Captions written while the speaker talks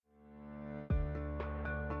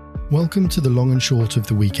Welcome to the long and short of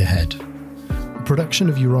the week ahead, a production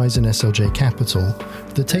of Eurizon SLJ Capital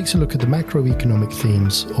that takes a look at the macroeconomic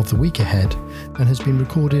themes of the week ahead and has been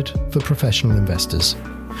recorded for professional investors.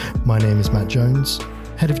 My name is Matt Jones,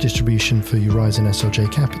 Head of Distribution for Eurizon SLJ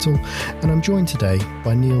Capital, and I'm joined today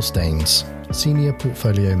by Neil Staines, Senior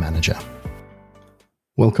Portfolio Manager.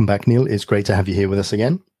 Welcome back, Neil. It's great to have you here with us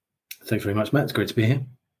again. Thanks very much, Matt. It's great to be here.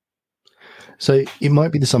 So it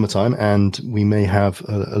might be the summertime and we may have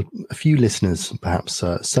a few listeners perhaps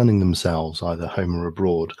sunning themselves either home or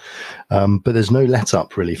abroad. But there's no let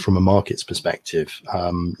up really from a markets perspective.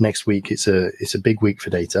 Next week, it's a big week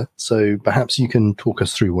for data. So perhaps you can talk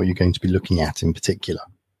us through what you're going to be looking at in particular.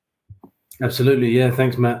 Absolutely. Yeah.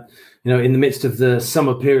 Thanks, Matt. In the midst of the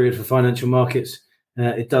summer period for financial markets,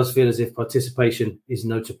 it does feel as if participation is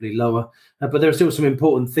notably lower, but there are still some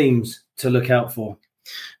important themes to look out for.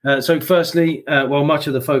 So firstly, while much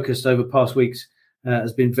of the focus over past weeks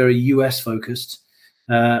has been very US focused,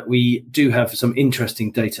 we do have some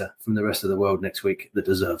interesting data from the rest of the world next week that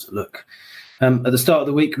deserves a look. At the start of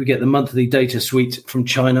the week, we get the monthly data suite from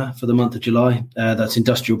China for the month of July. That's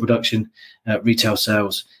industrial production, retail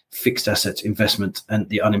sales, fixed asset investment, and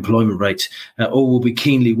the unemployment rate. All will be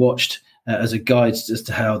keenly watched as a guide as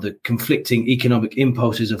to how the conflicting economic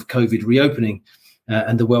impulses of COVID reopening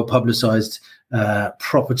and the well-publicized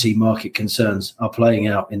property market concerns are playing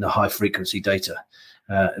out in the high-frequency data.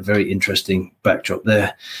 A very interesting backdrop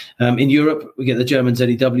there. In Europe, we get the German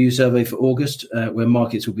ZEW survey for August, where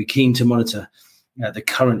markets will be keen to monitor the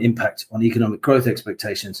current impact on economic growth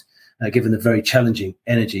expectations, given the very challenging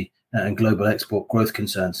energy and global export growth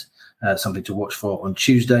concerns. Something to watch for on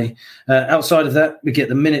Tuesday. Outside of that, we get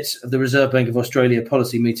the minutes of the Reserve Bank of Australia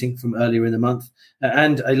policy meeting from earlier in the month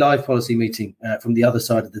and a live policy meeting from the other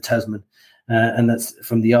side of the Tasman. And that's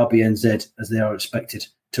from the RBNZ, as they are expected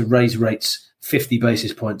to raise rates 50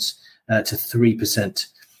 basis points to 3%.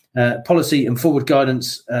 Policy and forward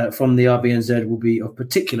guidance from the RBNZ will be of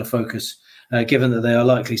particular focus, given that they are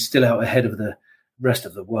likely still out ahead of the rest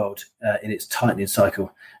of the world in its tightening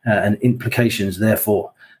cycle and implications,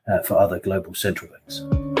 therefore, for other global central banks.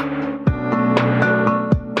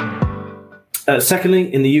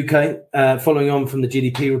 Secondly, in the UK, following on from the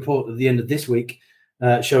GDP report at the end of this week,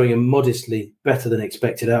 showing a modestly better than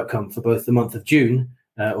expected outcome for both the month of June,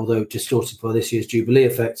 although distorted by this year's Jubilee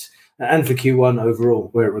effects, and for Q1 overall,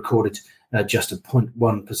 where it recorded just a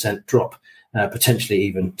 0.1% drop, potentially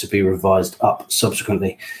even to be revised up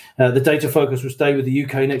subsequently. The data focus will stay with the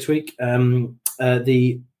UK next week.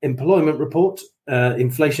 The employment report,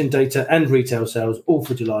 inflation data and retail sales, all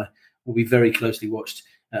for July, will be very closely watched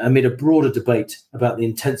amid a broader debate about the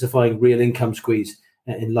intensifying real income squeeze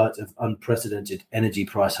in light of unprecedented energy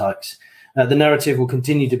price hikes. The narrative will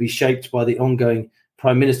continue to be shaped by the ongoing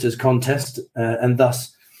Prime Minister's contest and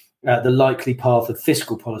thus the likely path of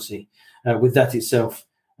fiscal policy, with that itself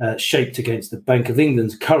shaped against the Bank of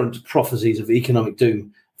England's current prophecies of economic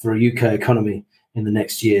doom for a UK economy in the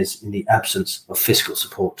next years in the absence of fiscal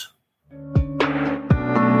support.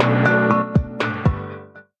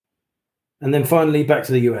 And then finally, back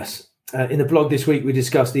to the US. In the blog this week, we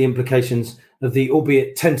discussed the implications of the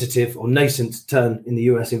albeit tentative or nascent turn in the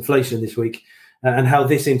US inflation this week and how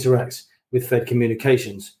this interacts with Fed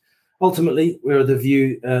communications. Ultimately, we're of the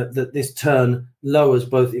view that this turn lowers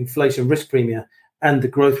both inflation risk premia and the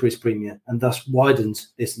growth risk premia and thus widens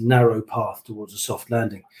this narrow path towards a soft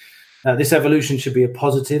landing. This evolution should be a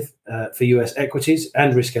positive for US equities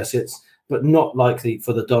and risk assets, but not likely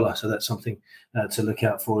for the dollar. So that's something to look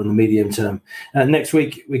out for in the medium term. Next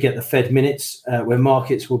week, we get the Fed minutes, where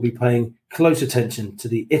markets will be paying close attention to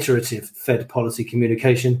the iterative Fed policy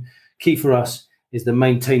communication. Key for us is the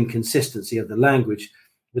maintained consistency of the language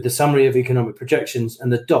with the summary of economic projections and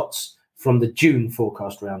the dots from the June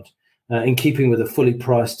forecast round, in keeping with a fully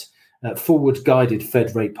priced, forward-guided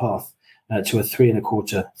Fed rate path to a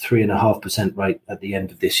 3.25%, 3.5% rate at the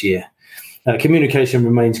end of this year. Communication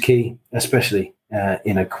remains key, especially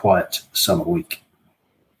in a quiet summer week.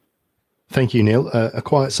 Thank you, Neil. A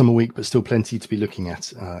quiet summer week, but still plenty to be looking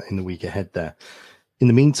at in the week ahead there. In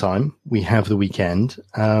the meantime, we have the weekend,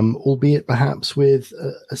 albeit perhaps with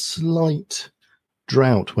a slight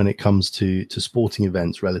drought when it comes to sporting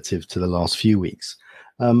events relative to the last few weeks.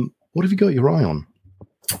 What have you got your eye on?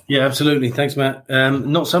 Yeah, absolutely. Thanks, Matt.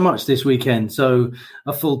 Not so much this weekend. So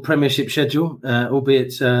a full Premiership schedule,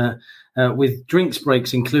 albeit with drinks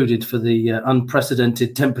breaks included for the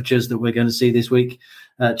unprecedented temperatures that we're going to see this week.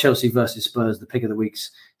 Chelsea versus Spurs, the pick of the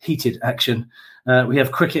week's heated action. We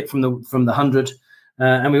have cricket from the 100,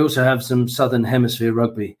 and we also have some Southern Hemisphere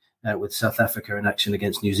rugby with South Africa in action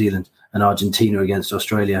against New Zealand and Argentina against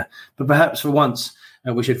Australia. But perhaps for once,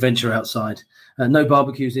 we should venture outside. No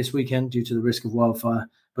barbecues this weekend due to the risk of wildfire,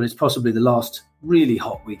 but it's possibly the last really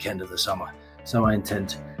hot weekend of the summer, so I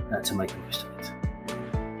intend to make the most of it.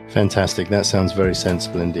 Fantastic. That sounds very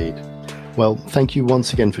sensible indeed. Well, thank you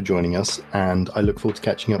once again for joining us, and I look forward to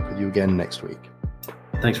catching up with you again next week.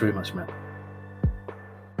 Thanks very much, Matt.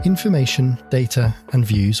 Information, data, and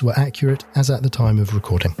views were accurate as at the time of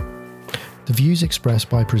recording. The views expressed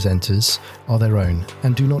by presenters are their own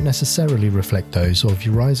and do not necessarily reflect those of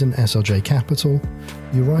Eurizon SLJ Capital,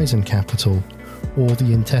 Eurizon Capital, or the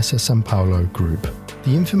Intesa Sanpaolo Group.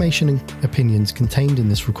 The information and opinions contained in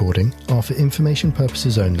this recording are for information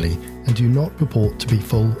purposes only and do not purport to be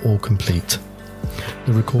full or complete.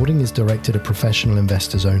 The recording is directed at professional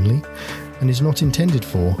investors only and is not intended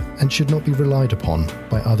for and should not be relied upon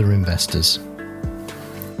by other investors.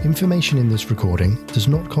 Information in this recording does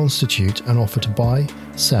not constitute an offer to buy,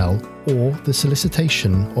 sell, or the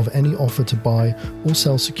solicitation of any offer to buy or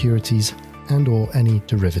sell securities and/or any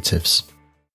derivatives.